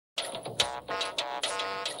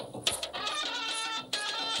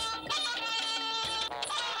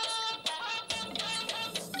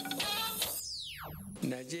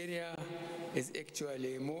Nigeria is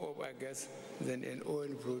actually more of a gas than an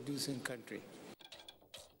oil-producing country.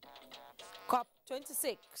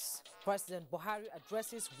 COP26. President Buhari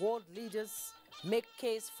addresses world leaders, make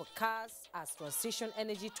case for cars as transition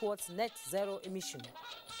energy towards net zero emission.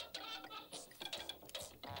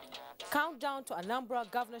 Countdown to Anambra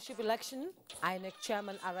governorship election. INEC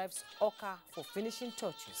chairman arrives Oka for finishing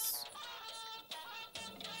touches.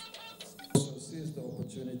 Seize the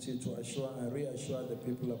opportunity to assure and reassure the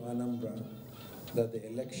people of Anambra that the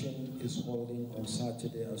election is holding on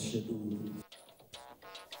Saturday as scheduled.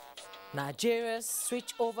 Nigeria's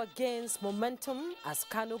switch over gains momentum as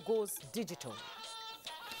Kano goes digital.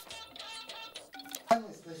 Kano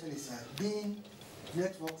especially, sir, being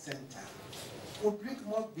network center will bring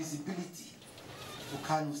more visibility to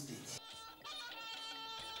Kano State.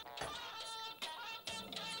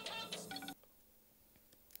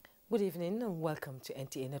 Good evening and welcome to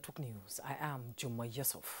NTA Network News. I am Jummai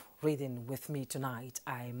Yusuf. Reading with me tonight,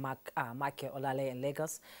 Michael Olale in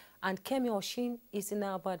Lagos, and Kemi Oshin is in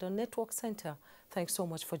our Ibadan Network Center. Thanks so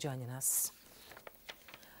much for joining us.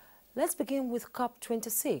 Let's begin with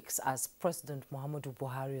COP26 as President Muhammadu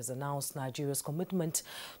Buhari has announced Nigeria's commitment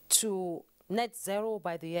to net zero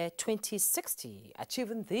by the year 2060.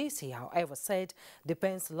 Achieving this, he however said,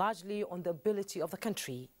 depends largely on the ability of the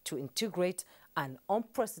country to integrate an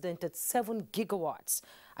unprecedented 7 gigawatts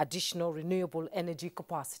additional renewable energy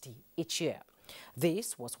capacity each year.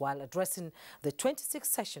 This was while addressing the 26th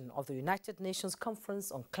session of the United Nations Conference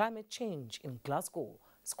on Climate Change in Glasgow,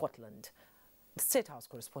 Scotland. The State House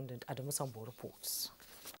correspondent Adamu Sambo reports.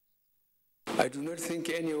 I do not think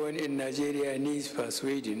anyone in Nigeria needs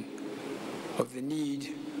persuading of the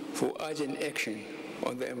need for urgent action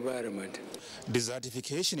on the environment.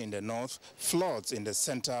 Desertification in the north, floods in the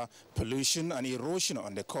center, pollution and erosion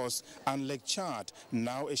on the coast, and Lake Chad,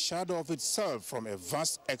 now a shadow of itself from a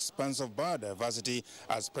vast expanse of biodiversity,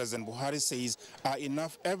 as President Buhari says, are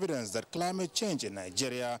enough evidence that climate change in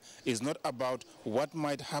Nigeria is not about what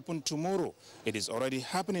might happen tomorrow. It is already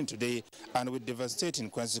happening today and with devastating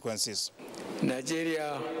consequences.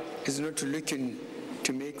 Nigeria is not looking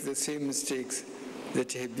to make the same mistakes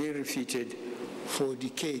that have been repeated for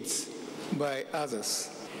decades by others.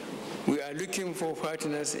 We are looking for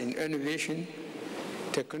partners in innovation,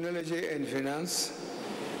 technology and finance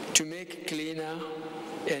to make cleaner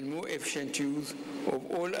and more efficient use of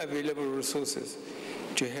all available resources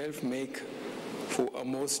to help make for a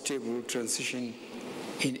more stable transition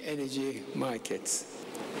in energy markets.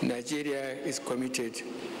 Nigeria is committed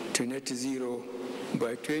to net zero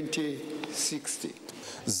by 2060.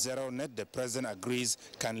 Zero net, the President agrees,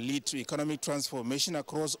 can lead to economic transformation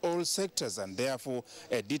across all sectors, and therefore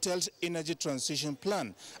a detailed energy transition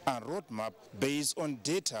plan and roadmap based on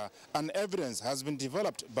data and evidence has been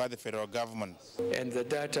developed by the federal government. And the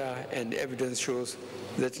data and evidence shows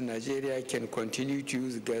that Nigeria can continue to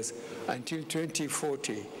use gas until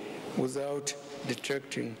 2040 without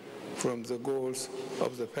detracting from the goals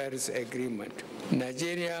of the Paris Agreement.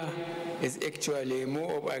 Nigeria is actually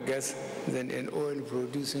more of a gas than an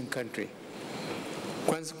oil-producing country.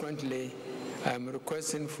 Consequently, I am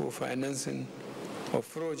requesting for financing of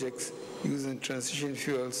projects using transition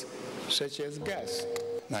fuels such as gas.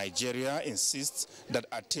 Nigeria insists that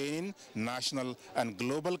attaining national and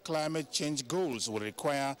global climate change goals will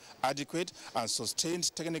require adequate and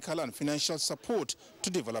sustained technical and financial support to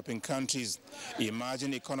developing countries.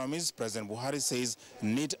 Emerging economies, President Buhari says,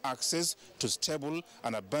 need access to stable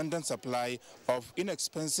and abundant supply of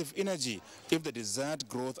inexpensive energy if the desired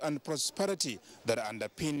growth and prosperity that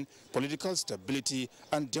underpin political stability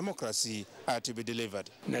and democracy are to be delivered.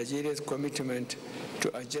 Nigeria's commitment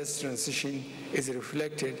to a just transition is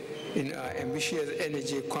reflected in our ambitious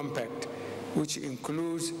energy compact, which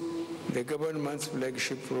includes the government's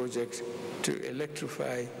flagship project to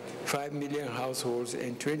electrify 5 million households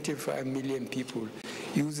and 25 million people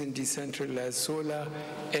using decentralized solar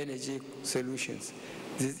energy solutions.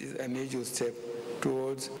 This is a major step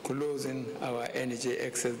towards closing our energy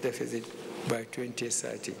excess deficit by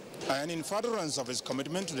 2030. And in furtherance of its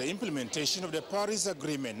commitment to the implementation of the Paris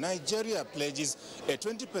Agreement, Nigeria pledges a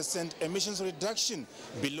 20% emissions reduction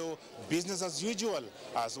below business as usual,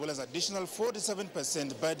 as well as additional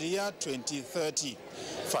 47% by the year 2030.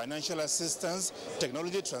 Financial assistance,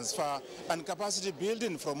 technology transfer, and capacity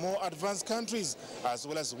building from more advanced countries, as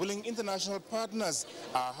well as willing international partners,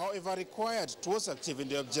 are however required towards achieving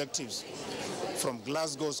the objectives. From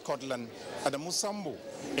Glasgow, Scotland, Adamu Sambo,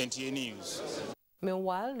 NTA News.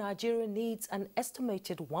 Meanwhile, Nigeria needs an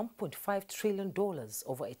estimated $1.5 trillion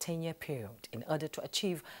over a 10-year period in order to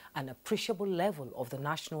achieve an appreciable level of the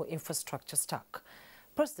national infrastructure stock.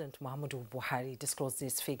 President Muhammadu Buhari disclosed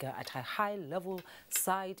this figure at a high-level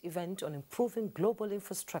side event on improving global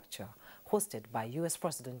infrastructure hosted by US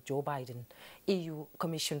President Joe Biden, EU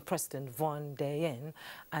Commission President von der Leyen,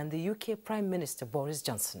 and the UK Prime Minister Boris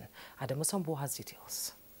Johnson. Adamu Sambo has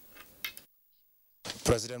details.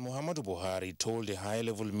 President Muhammadu Buhari told a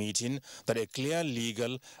high-level meeting that a clear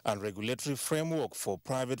legal and regulatory framework for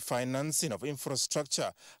private financing of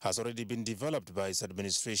infrastructure has already been developed by his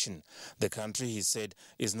administration. The country, he said,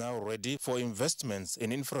 is now ready for investments in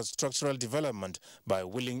infrastructural development by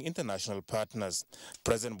willing international partners.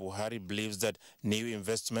 President Buhari believes that new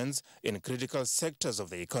investments in critical sectors of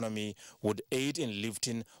the economy would aid in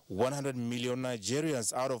lifting 100 million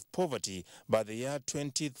Nigerians out of poverty by the year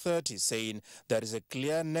 2030, saying there is a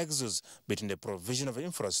clear nexus between the provision of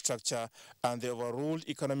infrastructure and the overall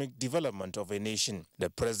economic development of a nation. The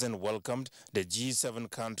president welcomed the G7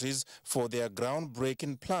 countries for their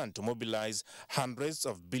groundbreaking plan to mobilize hundreds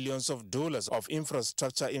of billions of dollars of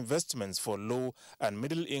infrastructure investments for low and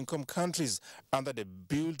middle-income countries under the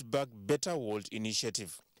Build Back Better World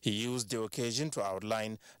initiative. He used the occasion to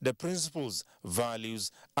outline the principles, values,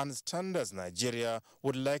 and standards Nigeria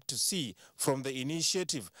would like to see from the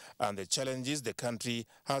initiative and the challenges the country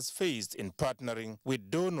has faced in partnering with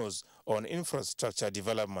donors on infrastructure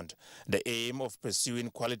development. The aim of pursuing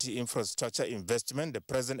quality infrastructure investment, the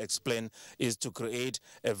president explained, is to create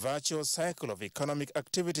a virtuous cycle of economic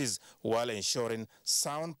activities while ensuring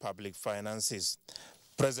sound public finances.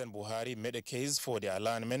 President Buhari made a case for the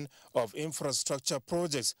alignment of infrastructure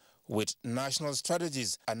projects with national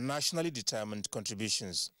strategies and nationally determined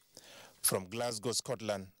contributions. From Glasgow,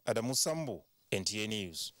 Scotland, Adamu Sambo, NTA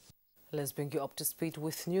News. Let's bring you up to speed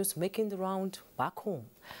with news making the round back home.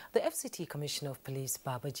 The FCT Commissioner of Police,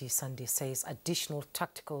 Babaji Sunday, says additional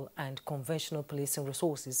tactical and conventional policing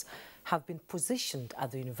resources have been positioned at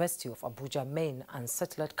the University of Abuja main and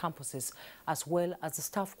satellite campuses, as well as the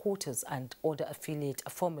staff quarters and other affiliate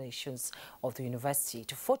formations of the university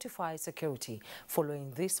to fortify security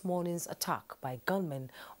following this morning's attack by gunmen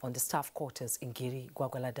on the staff quarters in Giri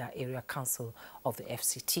Gwagwalada Area Council of the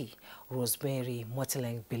FCT. Rosemary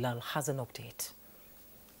Moteleng Bilal has an update.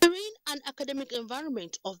 The serene and academic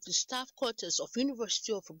environment of the staff quarters of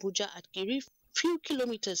University of Abuja at Giri, few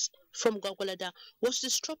kilometers from Gwagwalada, was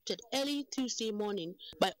disrupted early Tuesday morning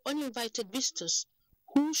by uninvited visitors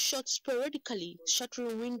who shot sporadically,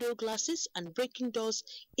 shattering window glasses and breaking doors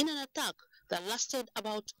in an attack that lasted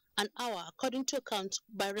about an hour, according to accounts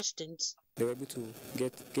by residents. They were able to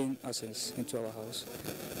gain access into our house.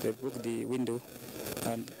 They broke the window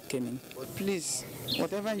and came in. Please,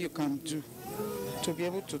 whatever you can do to be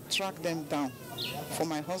able to track them down, for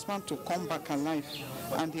my husband to come back alive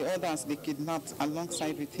and the others they kidnapped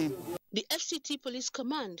alongside with him. The FCT Police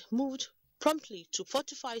Command moved promptly to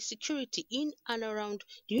fortify security in and around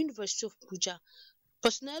the University of Abuja.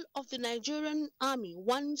 Personnel of the Nigerian Army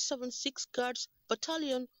 176 Guards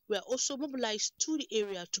Battalion were also mobilized to the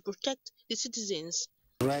area to protect the citizens.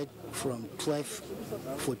 Right from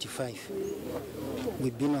 12:45,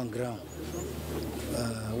 we've been on ground.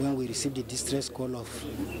 When we received the distress call of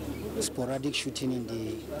sporadic shooting in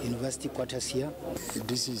the university quarters here.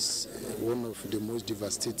 This is one of the most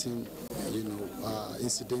devastating,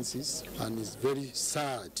 incidences, and it's very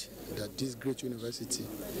sad that this great university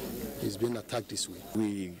is being attacked this way.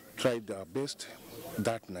 We tried our best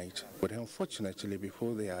that night, but unfortunately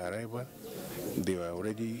before their arrival, they were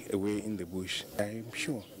already away in the bush. I'm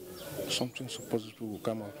sure something positive will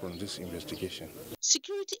come out from this investigation.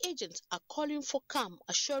 Security agents are calling for calm,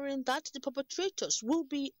 assuring that the perpetrators will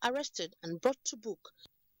be arrested and brought to book.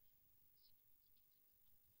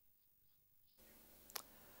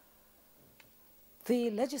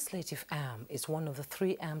 The legislative arm is one of the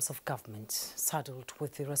three arms of government saddled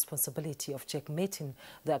with the responsibility of checkmating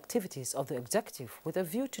the activities of the executive with a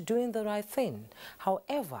view to doing the right thing.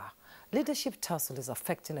 However, leadership tussle is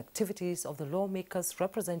affecting activities of the lawmakers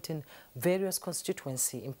representing various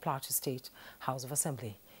constituencies in Plateau State House of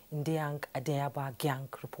Assembly. Ndiang Adeyaba Gyang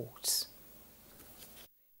reports.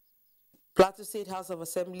 Plateau State House of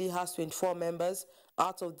Assembly has 24 members.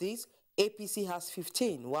 Out of these, APC has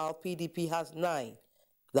 15, while PDP has 9.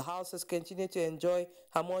 The House has continued to enjoy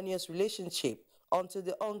harmonious relationship until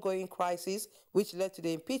the ongoing crisis, which led to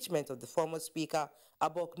the impeachment of the former Speaker,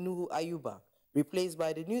 Abok Nuhu Ayuba, replaced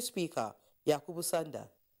by the new Speaker, Yakubu Sanda.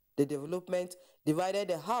 The development divided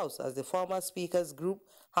the House as the former Speaker's group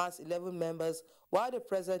has 11 members, while the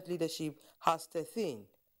present leadership has 13.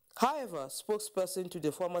 However, spokesperson to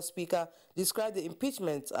the former speaker described the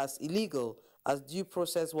impeachment as illegal as due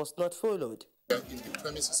process was not followed. In the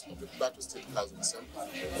premises of the Plateau State House of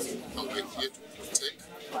Assembly, and we're here to protect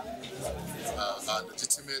our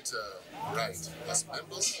legitimate right as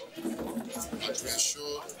members and to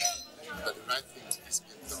ensure that the right thing is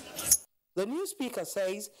being done. The new speaker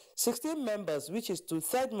says 16 members, which is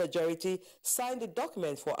 2/3 majority, signed the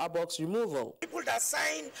document for Abok's removal. People that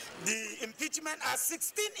signed the impeachment are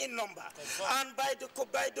 16 in number, and by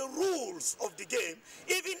the rules of the game,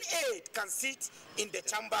 even 8 can sit in the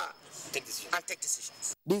chamber and take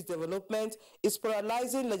decisions. This development is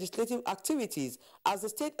paralyzing legislative activities as the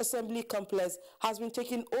State Assembly complex has been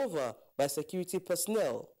taken over by security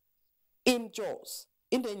personnel. In Jos,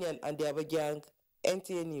 Indonesian and the Abuja,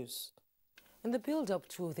 NTA News. In the build-up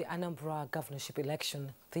to the Anambra governorship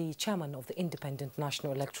election, the chairman of the Independent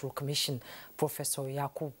National Electoral Commission, Professor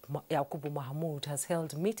Yakubu Mahmoud, has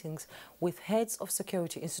held meetings with heads of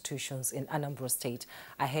security institutions in Anambra State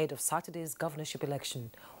ahead of Saturday's governorship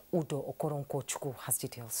election. Udo Okoronko-Chukwu has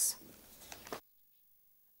details.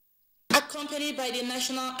 Accompanied by the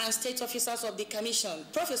national and state officers of the commission,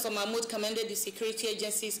 Professor Mahmoud commended the security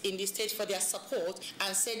agencies in the state for their support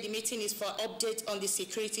and said the meeting is for update on the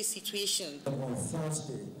security situation. On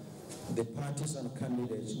Thursday, the parties and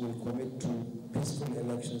candidates will commit to peaceful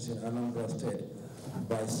elections in Anambra State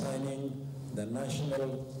by signing the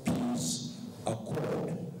National Peace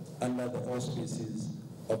Accord under the auspices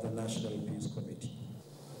of the National Peace Committee.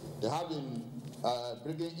 They have been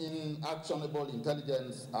bringing in actionable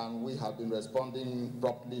intelligence, and we have been responding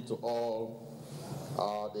properly to all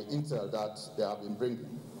the intel that they have been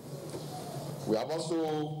bringing. We have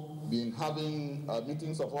also been having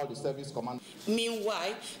meetings of all the service commanders.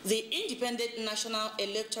 Meanwhile, the Independent National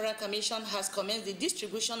Electoral Commission has commenced the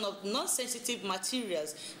distribution of non-sensitive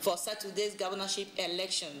materials for Saturday's governorship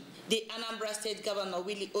election. The Anambra State Governor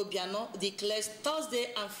Willie Obiano declares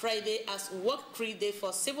Thursday and Friday as work-free day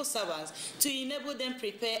for civil servants to enable them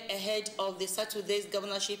prepare ahead of the Saturday's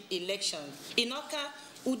governorship election. In Oka,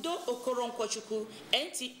 Udo Okoronko-Chukwu,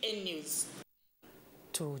 NTA News.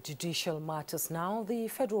 To judicial matters now, the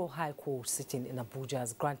Federal High Court sitting in Abuja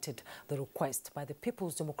has granted the request by the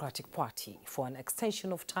People's Democratic Party for an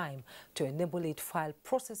extension of time to enable it file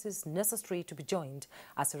processes necessary to be joined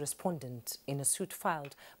as a respondent in a suit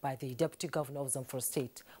filed by the Deputy Governor of Zamfara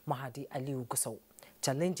State, Mahadi Aliu Gusau,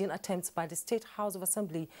 challenging attempts by the State House of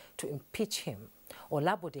Assembly to impeach him.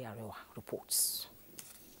 Olabode Arewa reports.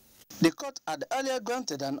 The court had earlier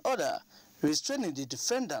granted an order restraining the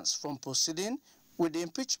defendants from proceeding with the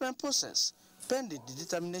impeachment process pending the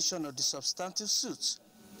determination of the substantive suits.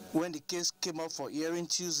 When the case came up for hearing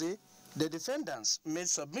Tuesday, the defendants made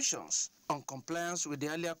submissions on compliance with the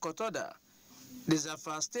earlier court order. The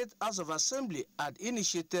Zamfara State House of Assembly had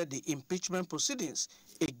initiated the impeachment proceedings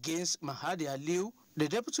against Mahadi Aliu, the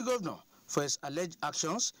deputy governor, for his alleged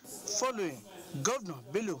actions following Governor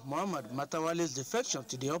Bello Muhammad Matawale's defection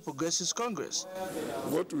to the All Progressives Congress.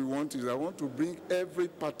 What we want is I want to bring every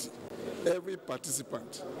party, every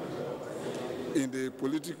participant in the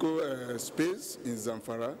political space in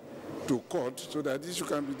Zamfara to court so that this issue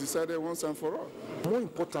can be decided once and for all. More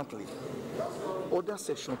importantly, under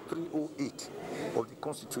Section 308 of the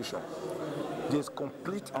Constitution, there is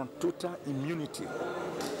complete and total immunity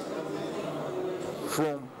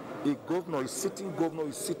from a governor, a sitting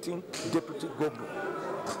deputy governor,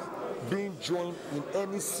 being joined in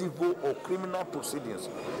any civil or criminal proceedings.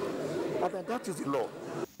 And that is the law.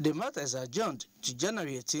 The matter is adjourned to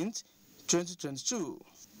January 18th, 2022.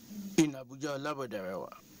 In Abuja, Olabode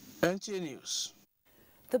Arewa, NTA News.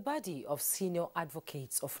 The body of senior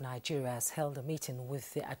advocates of Nigeria has held a meeting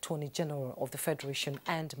with the Attorney General of the Federation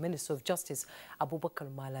and Minister of Justice, Abubakar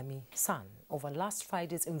Malami San, over last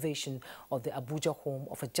Friday's invasion of the Abuja home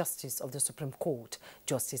of a Justice of the Supreme Court,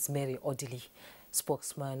 Justice Mary Odili.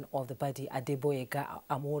 Spokesman of the body, Adeboyega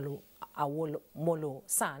Awolomolo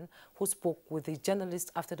San, who spoke with the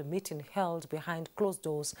journalist after the meeting held behind closed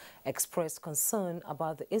doors, expressed concern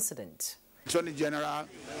about the incident. Attorney General,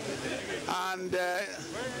 and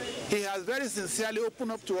he has very sincerely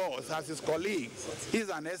opened up to us as his colleague. He's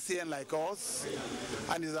an SCN like us,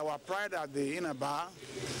 and is our pride at the inner bar.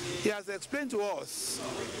 He has explained to us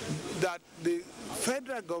that the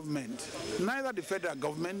federal government, neither the federal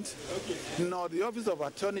government nor the Office of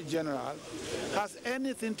Attorney General has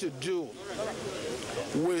anything to do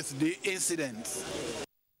with the incident.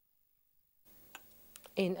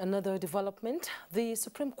 In another development, the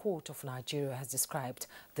Supreme Court of Nigeria has described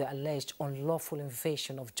the alleged unlawful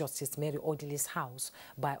invasion of Justice Mary Odili's house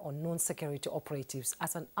by unknown security operatives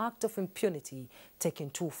as an act of impunity taken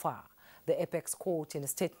too far. The Apex Court, in a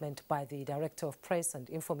statement by the Director of Press and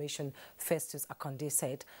Information, Festus Akande,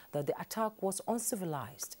 said that the attack was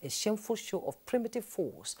uncivilized, a shameful show of primitive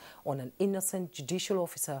force on an innocent judicial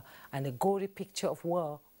officer, and a gory picture of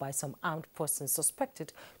war by some armed persons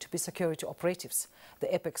suspected to be security operatives.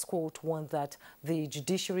 The Apex Court warned that the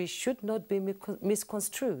judiciary should not be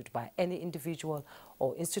misconstrued by any individual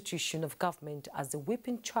or institution of government as the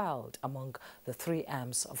weeping child among the three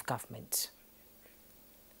arms of government.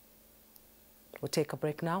 We'll take a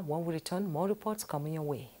break now. When we return, more reports coming your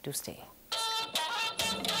way. Do stay.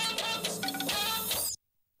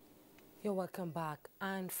 You're welcome back.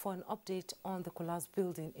 And for an update on the collapsed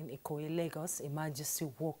building in Ikoyi, Lagos, emergency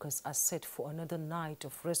workers are set for another night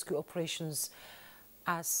of rescue operations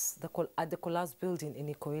at the collapsed building in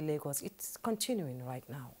Ikoyi, Lagos. It's continuing right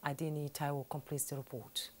now. Adeni Taiwo completes the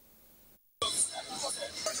report.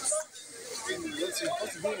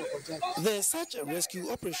 The search and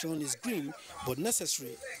rescue operation is grim but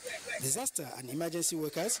necessary. Disaster and emergency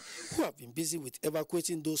workers who have been busy with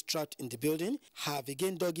evacuating those trapped in the building have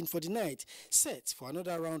again dug in for the night, set for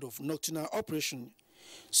another round of nocturnal operation.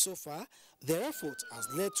 So far, their effort has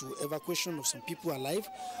led to evacuation of some people alive,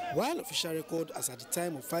 while official record as at the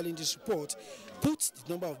time of filing this report puts the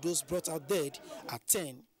number of those brought out dead at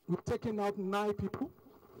 10. We've taken out 9 people.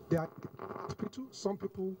 They are in the hospital. Some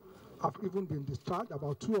people have even been discharged,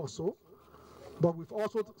 about 2 or so. But we've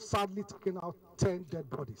also sadly taken out 10 dead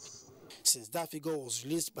bodies. Since that figure was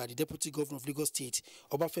released by the Deputy Governor of Lagos State,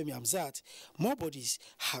 Obafemi Hamzat, more bodies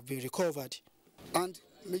have been recovered. And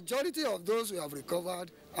majority of those who have recovered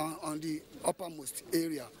are on the uppermost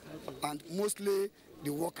area, and mostly the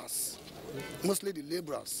workers, mostly the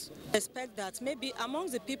laborers. I expect that maybe among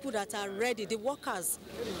the people that are ready, the workers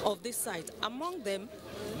of this site, among them,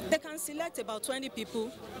 they can select about 20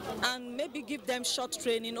 people and maybe give them short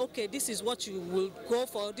training. Okay, this is what you will go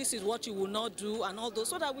for, this is what you will not do, and all those,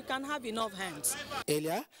 so that we can have enough hands.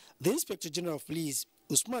 Earlier, the Inspector General of Police,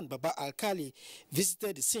 Usman Baba Alkali,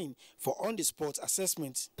 visited the scene for on-the-spot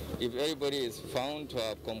assessment. If everybody is found to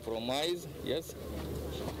have compromised, yes,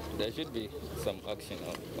 there should be some action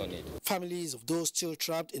on it. Families of those still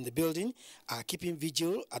trapped in the building are keeping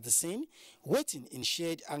vigil at the scene, waiting in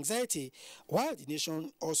shared anxiety, while the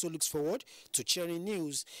nation also looks forward to sharing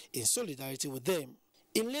news in solidarity with them.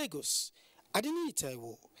 In Lagos, Adeni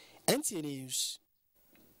Taiwo, NTA News.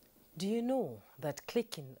 Do you know that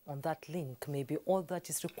clicking on that link may be all that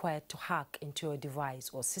is required to hack into your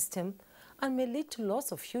device or system and may lead to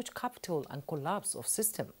loss of huge capital and collapse of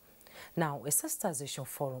system? Now, a sensitization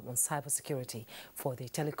forum on cybersecurity for the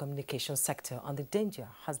telecommunications sector and the danger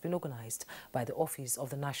has been organized by the Office of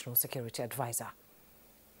the National Security Advisor.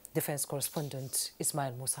 Defense correspondent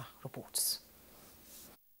Ismail Musa reports.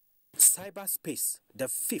 Cyberspace, the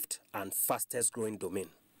fifth and fastest growing domain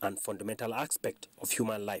and fundamental aspect of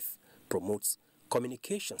human life, promotes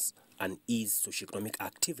communications and ease socioeconomic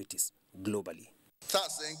activities globally.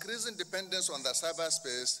 Thus, the increasing dependence on the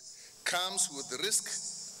cyberspace comes with the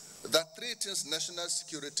risk that threatens national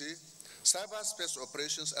security, cyberspace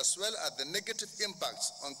operations, as well as the negative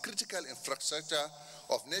impacts on critical infrastructure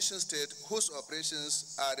of nation-state whose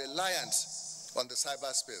operations are reliant on the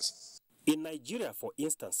cyberspace. In Nigeria, for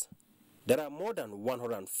instance, there are more than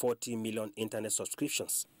 140 million internet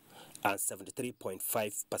subscriptions and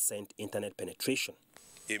 73.5% internet penetration.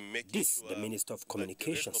 This, the Minister of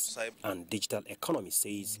Communications and Digital Economy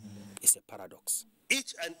says, is a paradox.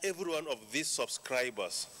 Each and every one of these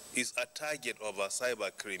subscribers is a target of our cyber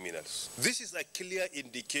criminals. This is a clear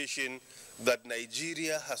indication that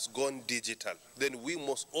Nigeria has gone digital. Then we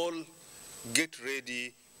must all get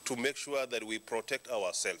ready to make sure that we protect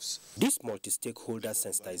ourselves. This multi-stakeholder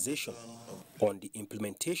sensitization on the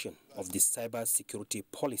implementation of the Cyber Security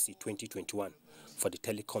Policy 2021 for the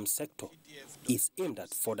telecom sector is aimed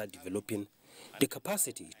at further developing the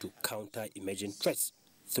capacity to counter emerging threats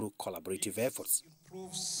through collaborative efforts.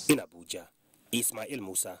 In Abuja, Ismail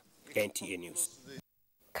Musa, NTA News.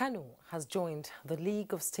 Kano has joined the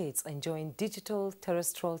League of States enjoying digital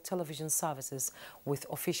terrestrial television services with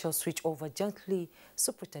official switchover jointly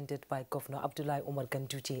superintended by Governor Abdullahi Umar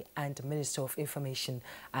Ganduje and Minister of Information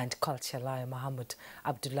and Culture Lai Mohammed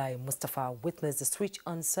Abdullahi Mustafa witnessed the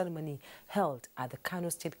switch-on ceremony held at the Kano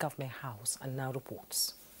State Government House and now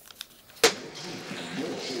reports.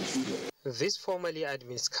 This formally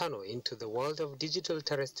admits Kano into the world of digital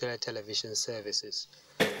terrestrial television services.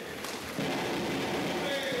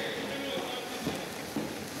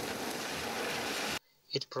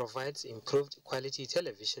 It provides improved quality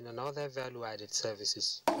television and other value-added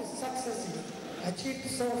services. The success achieved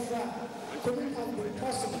so far couldn't have been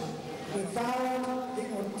possible without the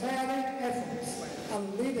untiring efforts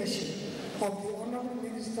and leadership of the Honorable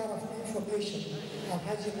Minister of Information,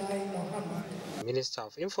 Alhaji Mohammed. Minister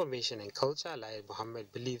of Information and Culture, Lai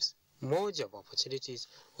Mohammed, believes more job opportunities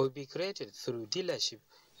will be created through dealership,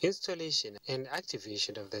 installation and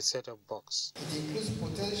activation of the set-top box. It includes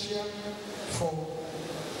potential for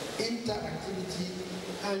interactivity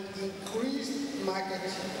and increased market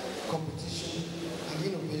competition and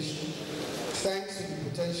innovation thanks to the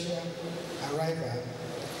potential arrival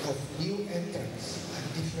of new entrants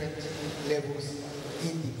at different levels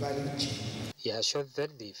in the value chain. He assured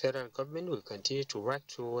that the federal government will continue to work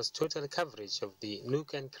towards total coverage of the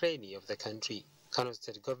nook and cranny of the country. Kano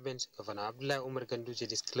State Government, Governor Abdullah Umar Ganduje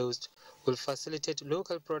disclosed, will facilitate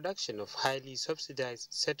local production of highly subsidized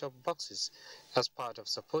set-top boxes as part of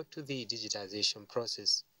support to the digitization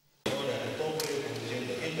process. In order to properly position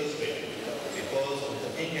the industry because of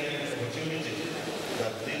the inherent opportunities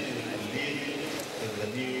that this will lead to the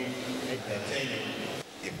new entertainment.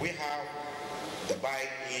 If we have the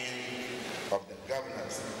buy-in of the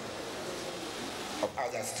governors of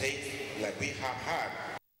other states like we have had.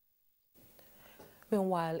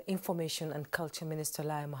 Meanwhile, Information and Culture Minister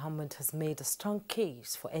Lai Mohammed has made a strong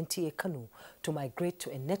case for NTA Kano to migrate to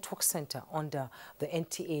a network center under the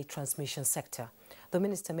NTA transmission sector. The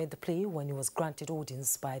minister made the plea when he was granted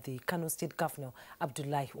audience by the Kano State Governor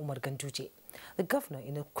Abdullahi Umar Ganduje. The governor,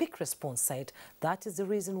 in a quick response, said that is the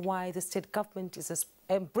reason why the state government is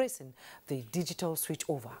embracing the digital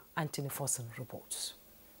switchover. Anthony Forson reports.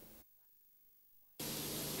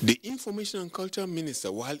 The Information and Culture Minister,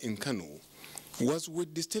 while in Kano, was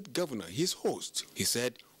with the state governor, his host. He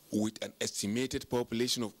said, with an estimated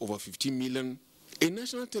population of over 15 million, a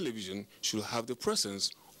national television should have the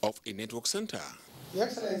presence of a network center. Your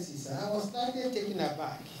Excellency, sir, I was slightly taken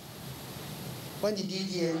aback when the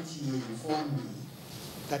DDNTA informed me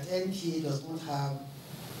that NTA does not have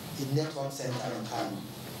a network center in Kano.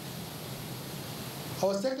 I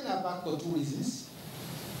was taken aback for two reasons.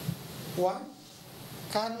 One,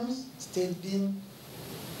 Kano State being,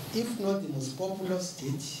 if not the most populous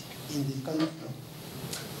state in the country,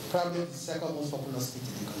 probably the second most populous state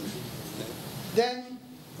in the country. Then,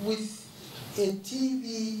 with a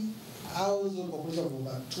TV household population of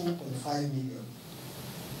over 2.5 million,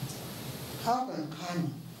 how can Kano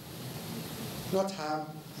not have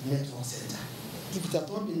a network center? If it has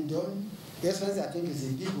not been done, yes, I think it's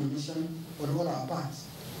a big omission on all our parts.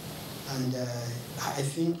 And I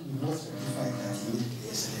think we must rectify that immediately,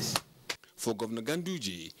 Excellency. For Governor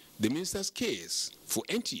Ganduje, the minister's case for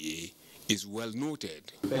NTA is well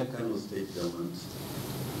noted. The Kano State government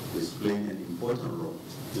is playing an important role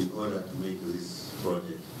in order to make this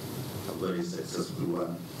project a very successful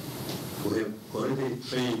one. We have already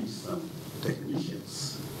trained some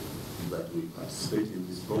technicians that will participate in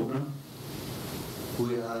this program.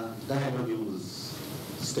 We are dialoguing with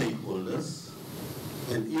stakeholders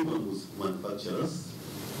and even with manufacturers.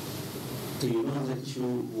 You know, the issue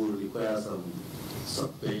will require some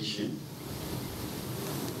subvention,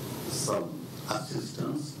 some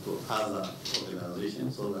assistance to other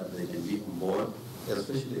organizations so that they can be on board,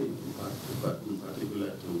 especially in particular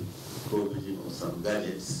to provision of some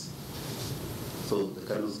gadgets. So the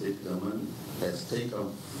Kano State government has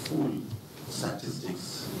taken full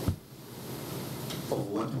statistics of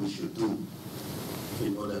what we should do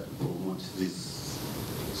in order to promote this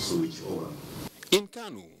switch over. In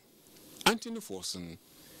Kano, Anthony Forson,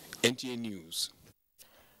 NTA News.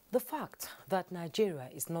 The fact that Nigeria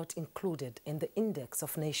is not included in the index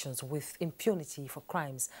of nations with impunity for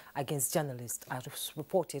crimes against journalists, as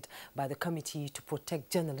reported by the Committee to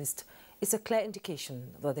Protect Journalists, is a clear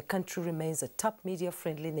indication that the country remains a top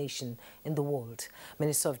media-friendly nation in the world.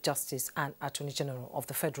 Minister of Justice and Attorney General of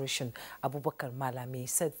the Federation, Abubakar Malami,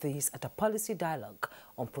 said this at a policy dialogue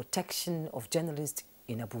on protection of journalists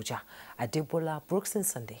in Abuja. Adebola Brooks and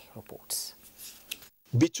Sunday reports.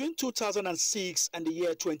 Between 2006 and the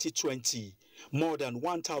year 2020, more than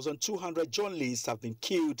 1,200 journalists have been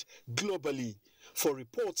killed globally for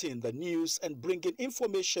reporting the news and bringing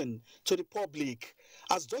information to the public,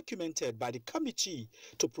 as documented by the Committee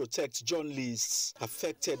to Protect Journalists.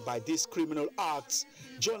 Affected by these criminal acts,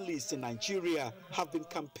 journalists in Nigeria have been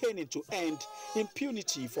campaigning to end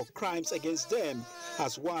impunity for crimes against them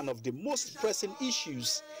as one of the most pressing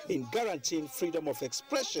issues in guaranteeing freedom of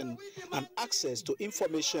expression and access to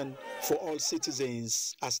information for all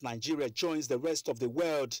citizens. As Nigeria joins the rest of the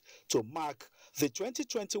world to mark the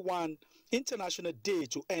 2021 International Day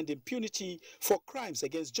to End Impunity for Crimes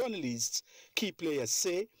Against Journalists, key players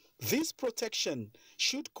say this protection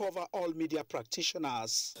should cover all media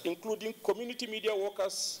practitioners, including community media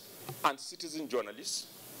workers and citizen journalists,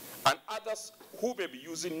 and others who may be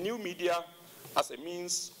using new media as a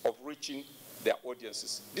means of reaching their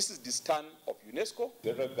audiences. This is the stand of UNESCO.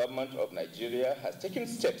 The federal government of Nigeria has taken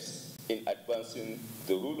steps in advancing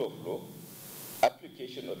the rule of law,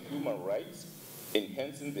 application of human rights,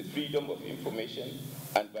 enhancing the freedom of information,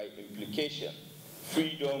 and by implication,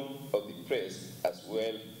 freedom of the press, as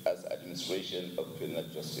well as administration of criminal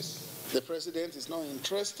justice. The president is not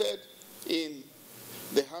interested in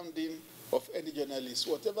the handing of any journalist.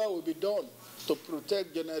 Whatever will be done to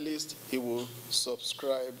protect journalists, he will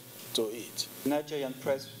subscribe to it. Nigerian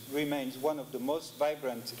press remains one of the most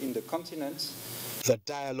vibrant in the continent. The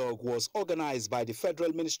dialogue was organized by the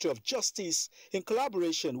Federal Ministry of Justice in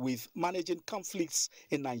collaboration with Managing Conflicts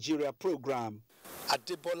in Nigeria program.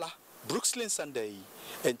 Adebola, Brooklyn Sunday,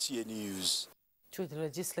 NTA News. To the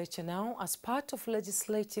legislature now. As part of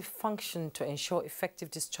legislative function to ensure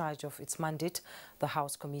effective discharge of its mandate, the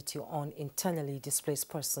House Committee on Internally Displaced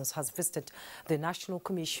Persons has visited the National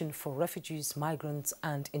Commission for Refugees, Migrants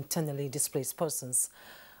and Internally Displaced Persons.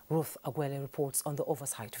 Ruth Aguele reports on the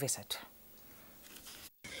oversight visit.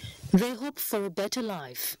 They hope for a better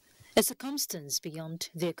life, a circumstance beyond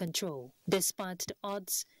their control. Despite the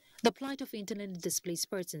odds, the plight of internally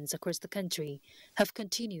displaced persons across the country have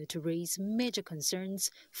continued to raise major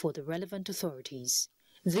concerns for the relevant authorities.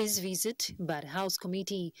 This visit by the House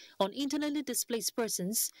Committee on Internally Displaced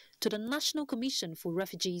Persons to the National Commission for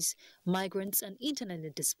Refugees, Migrants and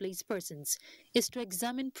Internally Displaced Persons is to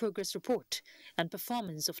examine progress report and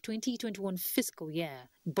performance of 2021 fiscal year,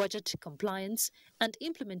 budget compliance and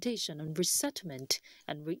implementation on resettlement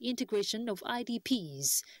and reintegration of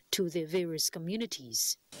IDPs to their various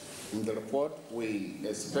communities. In the report, we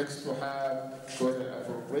expect to have total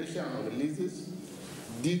appropriation and releases,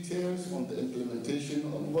 details on the implementation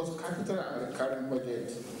of both capital and recurring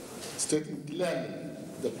budget, stating clearly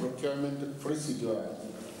the procurement procedure.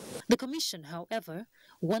 The Commission, however,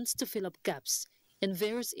 wants to fill up gaps in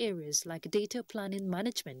various areas like data planning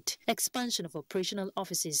management, expansion of operational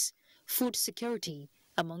offices, food security,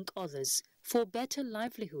 among others, for better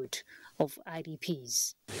livelihood of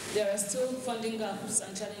IDPs. There are still funding gaps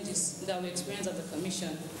and challenges that we experience at the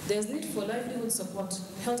Commission. There's need for livelihood support,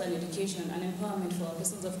 health and education, and empowerment for our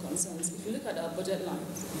persons of concern. If you look at our budget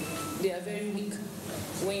lines, they are very weak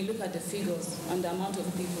when you look at the figures and the amount of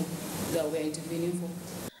people that we're intervening for.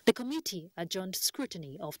 The committee adjourned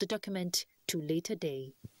scrutiny of the document to later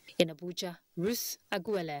day. In Abuja, Ruth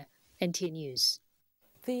Aguele, NTA News.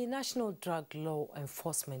 The National Drug Law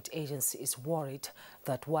Enforcement Agency is worried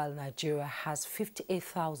that while Nigeria has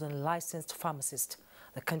 58,000 licensed pharmacists,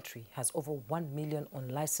 the country has over 1 million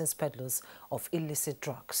unlicensed peddlers of illicit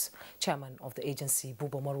drugs. Chairman of the agency,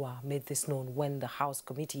 Buba Marwa, made this known when the House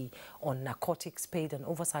Committee on Narcotics paid an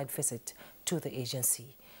oversight visit to the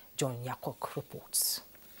agency. John Yakok reports.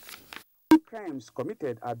 Crimes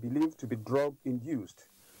committed are believed to be drug-induced.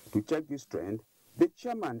 To check this trend, the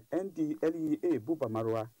chairman, NDLEA Buba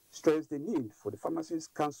Marwa, stressed the need for the Pharmacists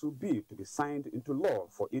Council bill to be signed into law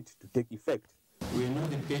for it to take effect. We know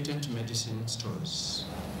the patent medicine stores.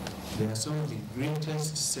 They are some of the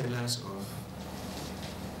greatest sellers of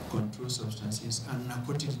controlled substances and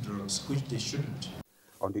narcotic drugs, which they shouldn't.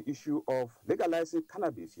 On the issue of legalizing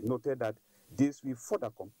cannabis, he noted that this will further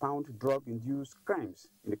compound drug-induced crimes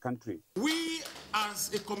in the country. We,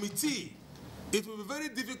 as a committee, it will be very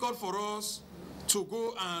difficult for us to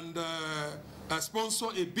go and sponsor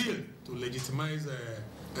a bill to legitimize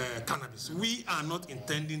cannabis. We are not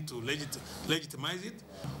intending to legitimize it.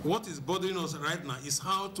 What is bothering us right now is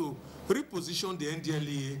how to reposition the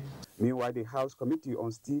NDLEA. Meanwhile, the House Committee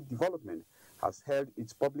on Steel Development has held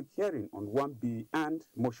its public hearing on 1B and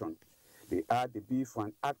motion. They urge the bill for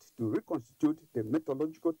an act to reconstitute the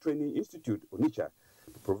Metallurgical Training Institute, Onitsha,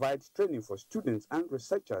 to provide training for students and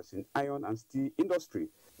researchers in iron and steel industry.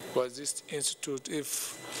 Because this institute,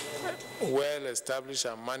 if well established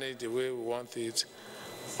and managed the way we want it,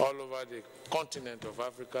 all over the continent of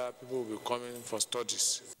Africa, people will be coming for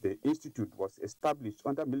studies. The institute was established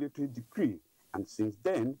under military decree, and since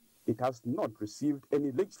then, it has not received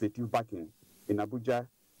any legislative backing. In Abuja,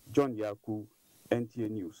 John Yaku, NTA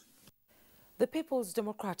News. The People's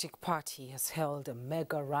Democratic Party has held a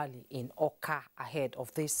mega rally in Oka ahead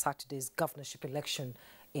of this Saturday's governorship election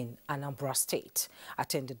in Anambra State,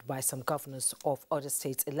 attended by some governors of other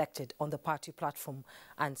states elected on the party platform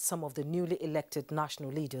and some of the newly elected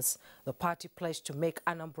national leaders. The party pledged to make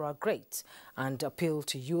Anambra great and appeal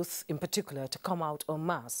to youth in particular to come out en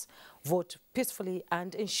masse, vote peacefully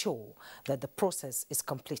and ensure that the process is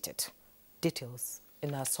completed. Details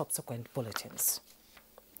in our subsequent bulletins.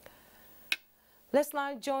 Let's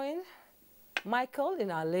now join Michael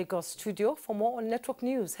in our Lagos studio for more on Network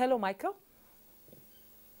News. Hello, Michael.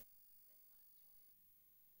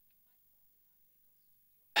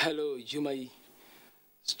 Hello, Jummai.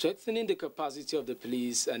 Strengthening the capacity of the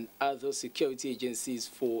police and other security agencies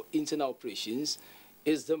for internal operations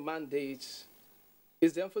is the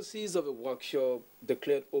emphasis of a workshop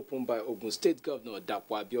declared open by Ogun State Governor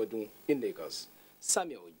Dapo Abiodun in Lagos.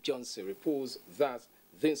 Samuel Johnson reports that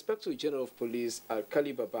the Inspector General of Police,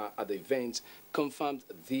 Alkali Baba, at the event confirmed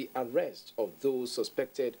the arrest of those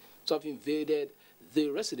suspected to have invaded the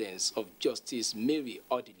residence of Justice Mary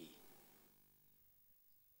Odili.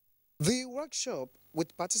 The workshop,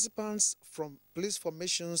 with participants from police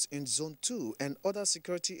formations in Zone 2 and other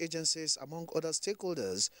security agencies among other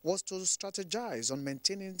stakeholders, was to strategize on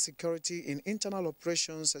maintaining security in internal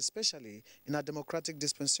operations, especially in a democratic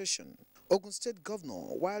dispensation. Ogun State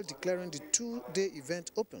Governor, while declaring the two-day event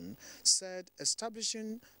open, said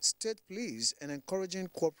establishing state police and encouraging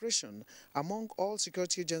cooperation among all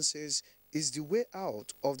security agencies is the way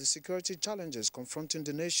out of the security challenges confronting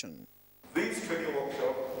the nation. This training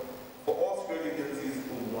workshop for all security agencies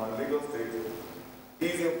in Lagos State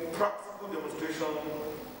is a practical demonstration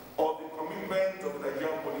of the commitment of the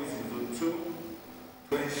Nigerian police in Zone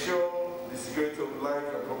 2 to ensure the security of life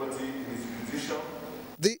and property in its jurisdiction.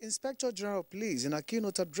 The Inspector General of Police, in a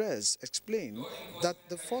keynote address, explained that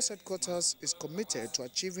the force headquarters is committed to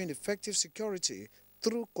achieving effective security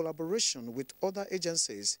through collaboration with other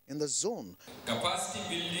agencies in the zone. Capacity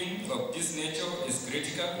building of this nature is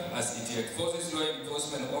critical as it exposes law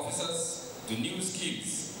enforcement officers to new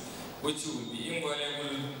skills which will be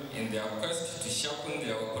invaluable in their quest to sharpen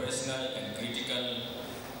their operational and critical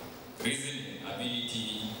reasoning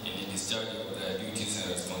ability in the discharge of their duties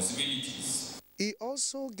and responsibilities. He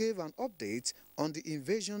also gave an update on the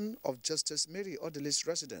invasion of Justice Mary Odili's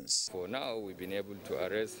residence. For now, we've been able to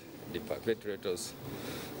arrest the perpetrators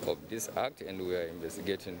of this act, and we are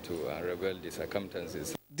investigating to reveal the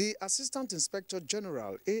circumstances. The Assistant Inspector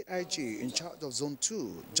General, AIG, in charge of Zone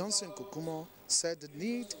 2, Johnson Kukumo, said the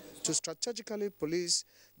need to strategically police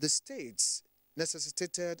the states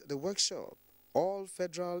necessitated the workshop. All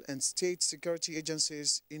federal and state security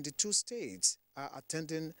agencies in the two states are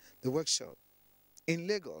attending the workshop. In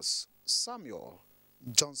Lagos, Samuel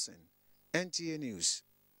Johnson, NTA News.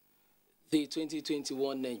 The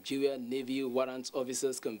 2021 Nigerian Navy Warrant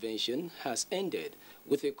Officers Convention has ended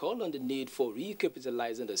with a call on the need for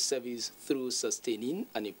recapitalizing the service through sustaining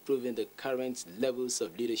and improving the current levels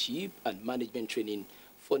of leadership and management training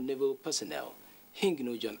for naval personnel.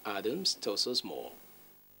 Hingino John Adams tells us more.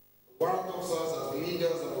 Warrant officers as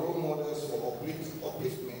leaders and role models for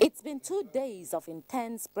upliftment. It's been 2 days of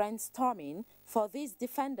intense brainstorming for these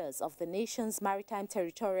defenders of the nation's maritime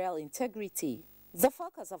territorial integrity. The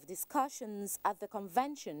focus of discussions at the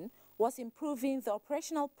convention was improving the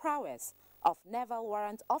operational prowess of naval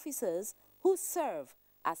warrant officers who serve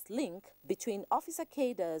as link between officer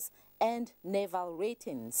cadres and naval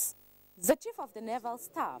ratings. The Chief of the Naval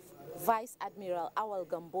Staff, Vice Admiral Awal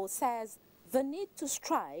Gambo, says the need to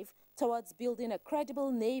strive towards building a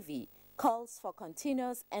credible Navy calls for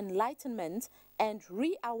continuous enlightenment and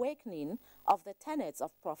reawakening of the tenets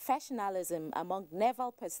of professionalism among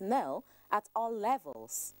naval personnel at all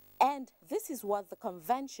levels. And this is what the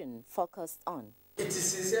convention focused on. It is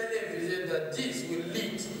sincerely envisioned that this will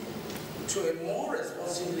lead to a more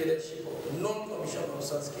responsive leadership of non-commissioned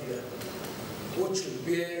officers cadre, which will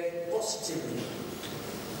bear positively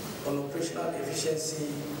on operational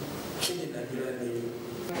efficiency in the Nigerian Navy.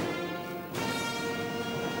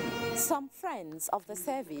 Some friends of the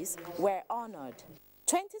service were honored.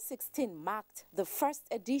 2016 marked the first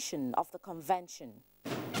edition of the convention.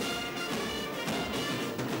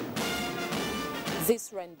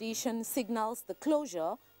 This rendition signals the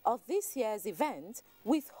closure of this year's event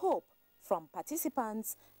with hope from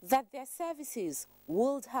participants that their services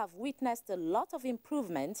would have witnessed a lot of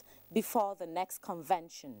improvement before the next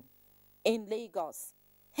convention. In Lagos,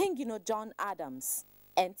 Hingino John Adams,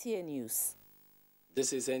 NTA News.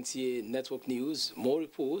 This is NTA Network News. More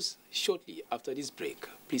reports shortly after this break.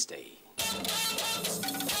 Please stay.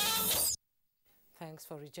 Thanks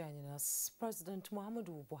for rejoining us. President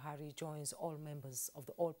Muhammadu Buhari joins all members of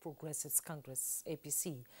the All Progressives Congress,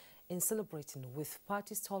 APC, in celebrating with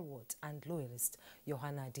party stalwart and loyalist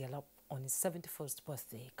Johanna Diallo on his 71st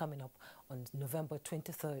birthday, coming up on November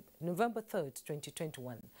 3rd,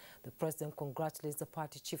 2021. The president congratulates the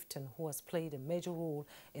party chieftain who has played a major role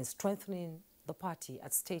in strengthening the party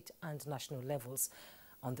at state and national levels.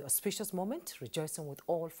 On the auspicious moment, rejoicing with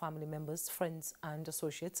all family members, friends and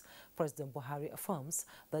associates, President Buhari affirms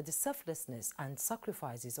that the selflessness and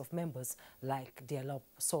sacrifices of members like Diallo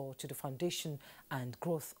saw to the foundation and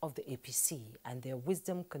growth of the APC, and their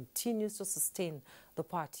wisdom continues to sustain the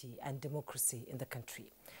party and democracy in the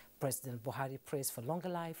country. President Buhari prays for longer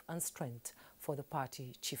life and strength for the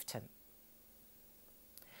party chieftain.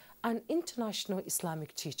 An international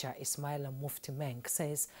Islamic teacher, Ismaila Mufti Menk,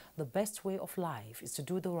 says the best way of life is to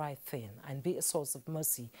do the right thing and be a source of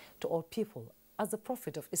mercy to all people, as the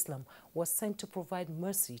Prophet of Islam was sent to provide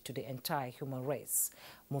mercy to the entire human race.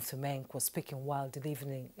 Mufti Menk was speaking while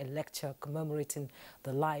delivering a lecture commemorating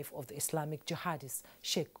the life of the Islamic jihadist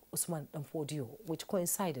Sheikh Usman Danfodio, which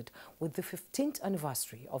coincided with the 15th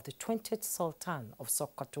anniversary of the 20th Sultan of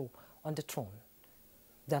Sokoto on the throne.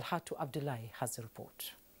 Dalhatu Abdullahi has the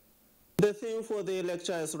report. The theme for the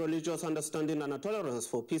lecture is religious understanding and tolerance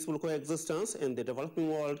for peaceful coexistence in the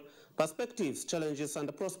developing world, perspectives, challenges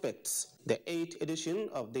and prospects. The 8th edition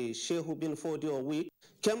of the Sheikh bin Fodio Week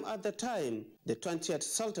came at the time the 20th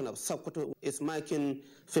Sultan of Sokoto is marking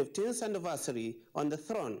 15th anniversary on the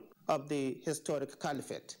throne of the historic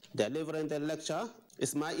caliphate. Delivering the lecture,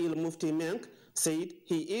 Ismail Mufti Menk said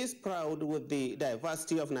he is proud with the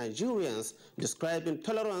diversity of Nigerians, describing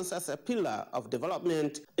tolerance as a pillar of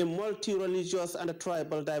development in multi-religious and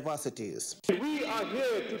tribal diversities. We are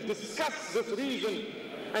here to discuss this reason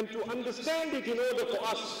and to understand it in order for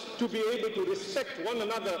us to be able to respect one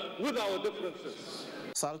another with our differences.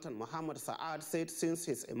 Sultan Muhammad Saad said since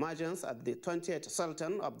his emergence as the 20th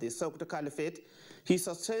Sultan of the Sokoto Caliphate, he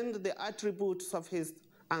sustained the attributes of his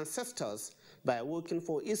ancestors by working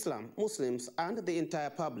for Islam, Muslims, and the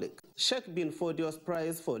entire public. Sheikh bin Fodio's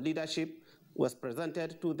prize for leadership was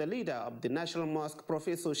presented to the leader of the National Mosque,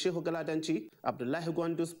 Professor Shehu Galadanchi. Abdullahi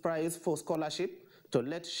Gwandu's prize for scholarship to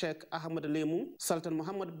late Sheikh Ahmad Lemu. Sultan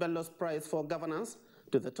Muhammad Bello's prize for governance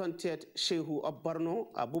to the 20th Shehu of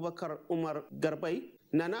Borno, Abubakar Umar Garbai.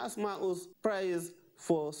 Nana Asma'u's prize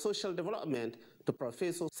for social development to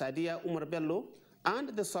Professor Sadia Umar Bello, and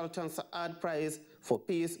the Sultan Saad prize for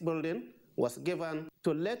peace building was given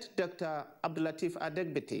to late Dr. Abdulatif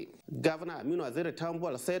Adegbiti. Governor Aminu Azeri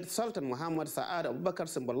Tambol said Sultan Muhammad Saad Abubakar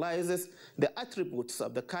symbolizes the attributes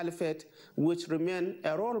of the caliphate, which remain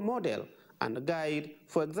a role model and a guide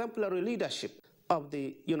for exemplary leadership of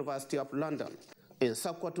the University of London. In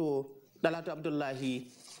Sokoto, Dalhatu Abdullahi,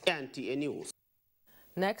 NTA News.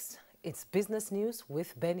 Next, it's business news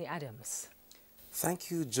with Benny Adams. Thank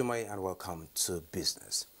you, Jummai, and welcome to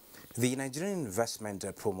Business. The Nigerian Investment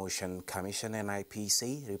Promotion Commission,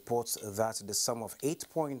 NIPC, reports that the sum of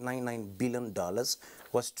 $8.99 billion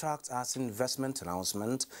was tracked as investment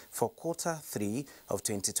announcement for Q3 of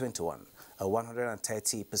 2021, a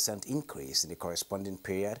 130% increase in the corresponding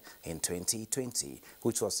period in 2020,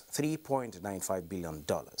 which was $3.95 billion.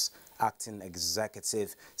 Acting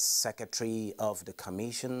Executive Secretary of the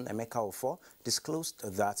Commission, Emeka Ofo, disclosed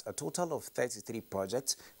that a total of 33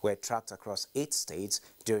 projects were tracked across 8 states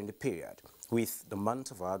during the period, with the month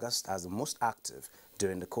of August as the most active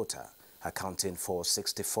during the quota, accounting for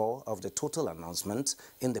 64 of the total announcements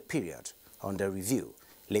in the period under review.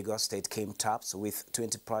 Lagos State came tops with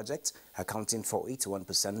 20 projects, accounting for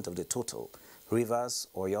 81% of the total. Rivers,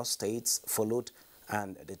 Oyo States followed,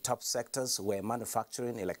 and the top sectors were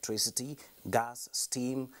manufacturing, electricity, gas,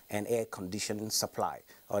 steam, and air conditioning supply.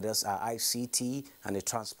 Others are ICT and the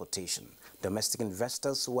transportation. Domestic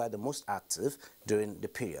investors were the most active during the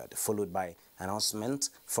period, followed by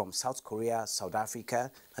announcements from South Korea, South Africa,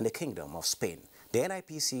 and the Kingdom of Spain. The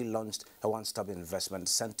NIPC launched a one-stop investment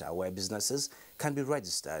center where businesses can be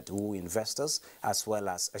registered who investors, as well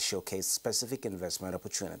as showcase specific investment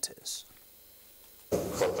opportunities.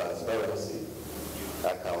 For transparency,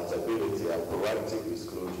 accountability and proactive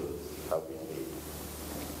disclosure have been made.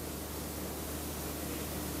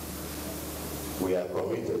 We are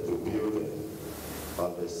committed to building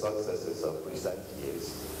on the successes of recent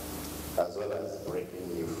years, as well as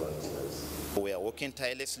breaking new frontiers. We are working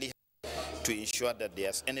tirelessly to ensure that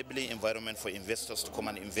there's enabling environment for investors to come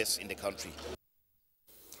and invest in the country.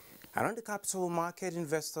 Around the capital market,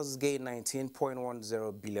 investors gained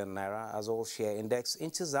 19.10 billion naira as all share index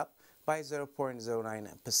inches up by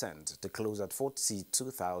 0.09% to close at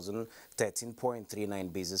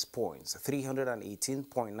 42,013.39 basis points.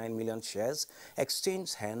 318.9 million shares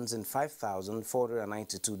exchanged hands in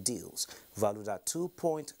 5,492 deals, valued at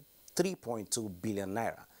 3.2 billion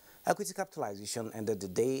naira. Equity capitalization ended the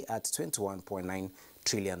day at 21.9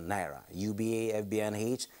 trillion naira. UBA,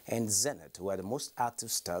 FBNH, and Zenith were the most active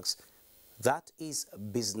stocks. That is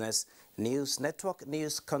Business News. Network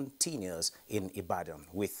News continues in Ibadan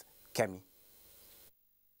with Kemi.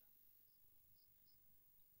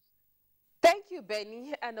 you,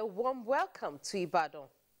 Benny, and a warm welcome to Ibadan.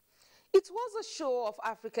 It was a show of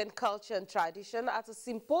African culture and tradition at a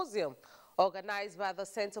symposium organized by the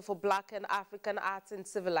Center for Black and African Arts and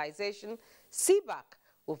Civilization, CBAC,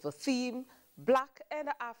 with the theme, Black and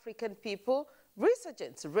African People,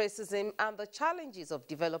 Resurgent Racism and the Challenges of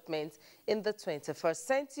Development in the 21st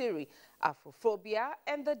Century, Afrophobia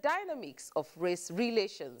and the Dynamics of Race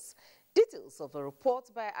Relations. Details of the report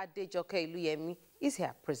by Adejoke Iluyemi is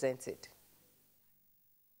here presented.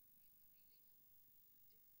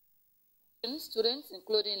 Students,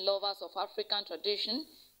 including lovers of African tradition,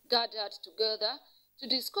 gathered together to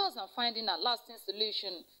discuss and finding a lasting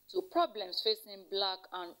solution to problems facing Black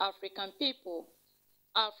and African people.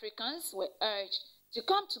 Africans were urged to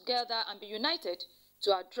come together and be united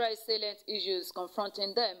to address salient issues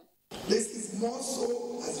confronting them. This is more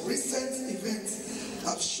so as recent events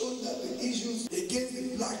have shown that the issues against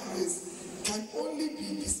the Black race can only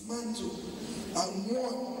be dismantled and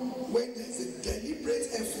won when there is a deliberate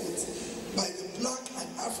effort by the Black and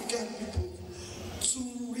African people to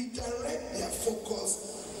redirect their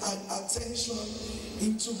focus and attention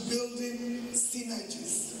into building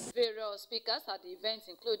synergies. Various speakers at the event,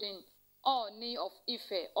 including Oni of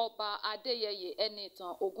Ife, Oba Adeyeye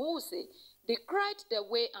Enitan Ogunwusi, decried the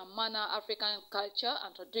way and manner African culture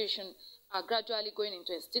and tradition are gradually going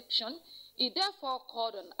into extinction. He therefore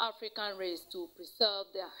called on African race to preserve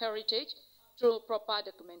their heritage through proper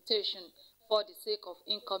documentation for the sake of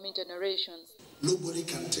incoming generations. Nobody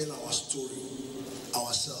can tell our story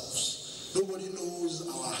ourselves. Nobody knows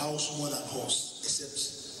our house more than us,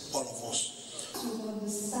 except all of us. To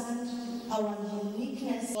understand our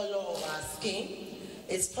uniqueness, color of our skin,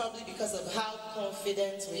 it's probably because of how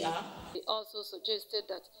confident we are. He also suggested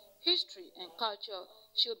that history and culture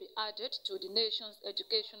should be added to the nation's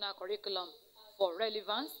educational curriculum for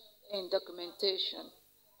relevance in documentation.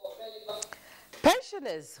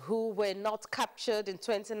 Pensioners who were not captured in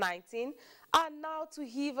 2019 are now to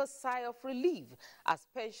heave a sigh of relief as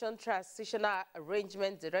Pension Transitional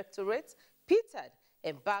Arrangement Directorate, PTAD,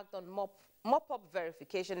 embarked on mop-up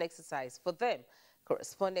verification exercise for them.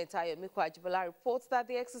 Correspondent Ayomiku Ajibola reports that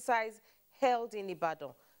the exercise held in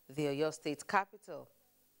Ibadan, the Oyo State capital.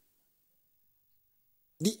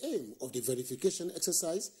 The aim of the verification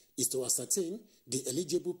exercise is to ascertain the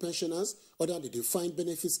eligible pensioners under the defined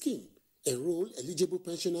benefit scheme, enroll eligible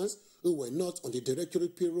pensioners who were not on the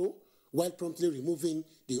directorate payroll while promptly removing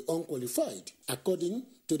the unqualified. According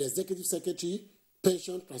to the Executive Secretary,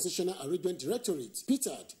 Pension Transitional Arrangement Directorate,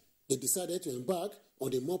 PTAD, they decided to embark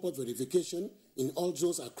on the mop-up verification in all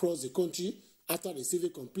zones across the country after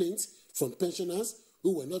receiving complaints from pensioners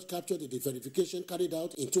who were not captured in the verification carried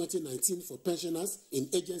out in 2019 for pensioners in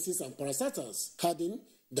agencies and parastatals, adding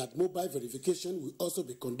that mobile verification will also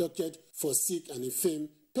be conducted for sick and infirm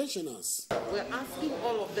pensioners. We're asking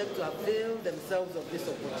all of them to avail themselves of this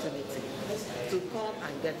opportunity to come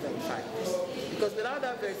and get verified. Because without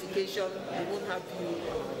that verification, we won't have you on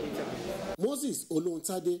our database. Moses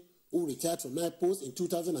Olontade, who retired from NIPOS in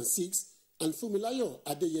 2006, and Fumilayo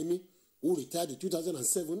Adeyemi, who retired in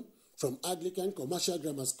 2007 from Anglican Commercial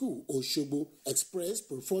Grammar School, Oshobo, expressed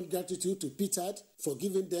profound gratitude to PTAD for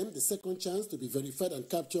giving them the second chance to be verified and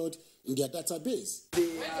captured in their database.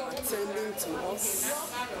 They are attending to us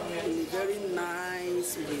in a very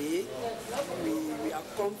nice way. We are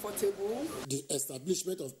comfortable. The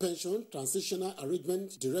establishment of Pension Transitional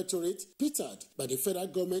Arrangement Directorate, PTAD, by the federal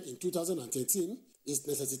government in 2013 is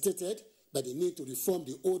necessitated by the need to reform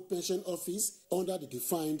the old pension office under the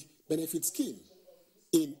defined benefit scheme.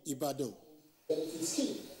 In Ibadan.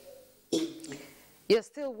 You're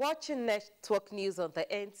still watching Network News on the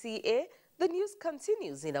NTA. The news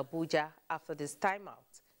continues in Abuja after this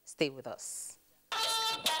timeout. Stay with us.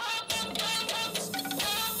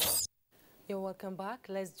 You're welcome back.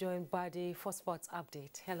 Let's join Badi for sports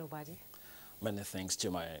update. Hello, Badi. Many thanks,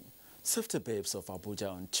 Jummai. Safety Babes of Abuja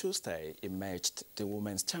on Tuesday emerged the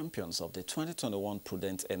women's champions of the 2021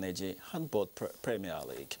 Prudent Energy Handball Premier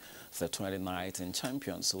League. The 2019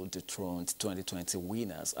 champions who dethroned 2020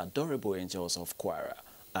 winners Adorable Angels of Kwara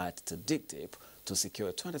had to dig deep to secure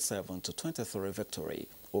a 27-23 victory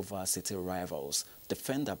over city rivals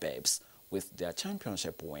Defender Babes, with their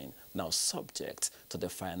championship win now subject to the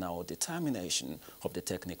final determination of the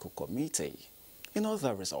technical committee. In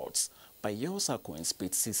other results, Bayosa Queens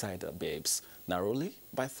beat Seaside Babes narrowly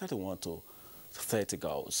by 31-30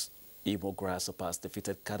 goals. Igbo Grasshoppers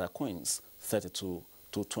defeated Kada Queens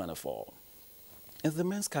 32-24. In the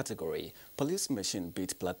men's category, Police Machine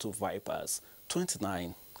beat Plateau Vipers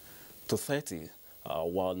 29-30,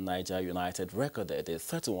 while Niger United recorded a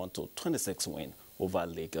 31-26 win over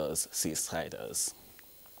Lagos Seasiders.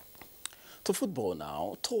 To football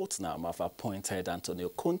now, Tottenham have appointed Antonio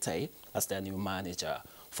Conte as their new manager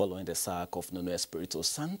following the sack of Nuno Espirito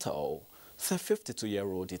Santo. The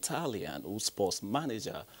 52-year-old Italian whose sports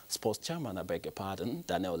chairman,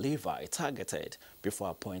 Daniel Levy targeted before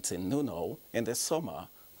appointing Nuno in the summer,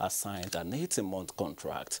 has signed an 18-month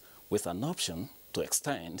contract with an option to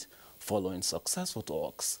extend following successful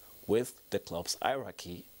talks with the club's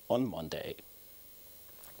hierarchy on Monday.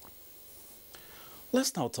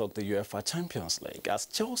 Let's now talk the UEFA Champions League as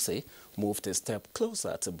Chelsea moved a step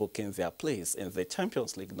closer to booking their place in the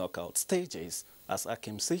Champions League knockout stages as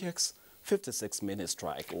Hakim Ziyech's 56-minute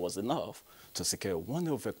strike was enough to secure a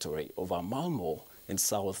 1-0 victory over Malmö in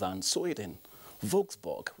southern Sweden.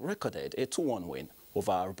 Wolfsburg recorded a 2-1 win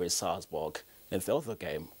over RB Salzburg in the other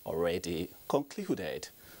game already concluded.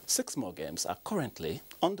 6 more games are currently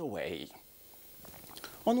underway.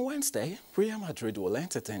 On Wednesday, Real Madrid will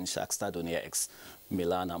entertain Shakhtar Donetsk.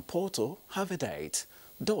 Milan and Porto have a date.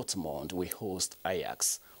 Dortmund will host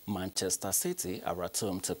Ajax. Manchester City are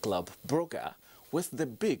returned to Club Brugge, with the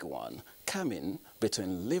big one coming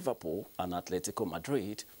between Liverpool and Atletico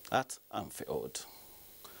Madrid at Anfield.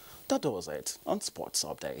 That was it on Sports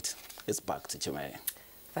Update. It's back to Jummai.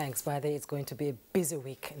 Thanks, Bade. It's going to be a busy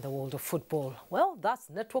week in the world of football. Well, that's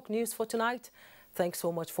network news for tonight. Thanks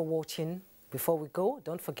so much for watching. Before we go,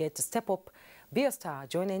 don't forget to step up, be a star,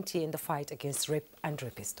 join NTA in the fight against rape and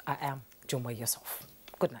rapists. I am Jummai Yusuf.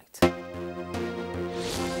 Good night.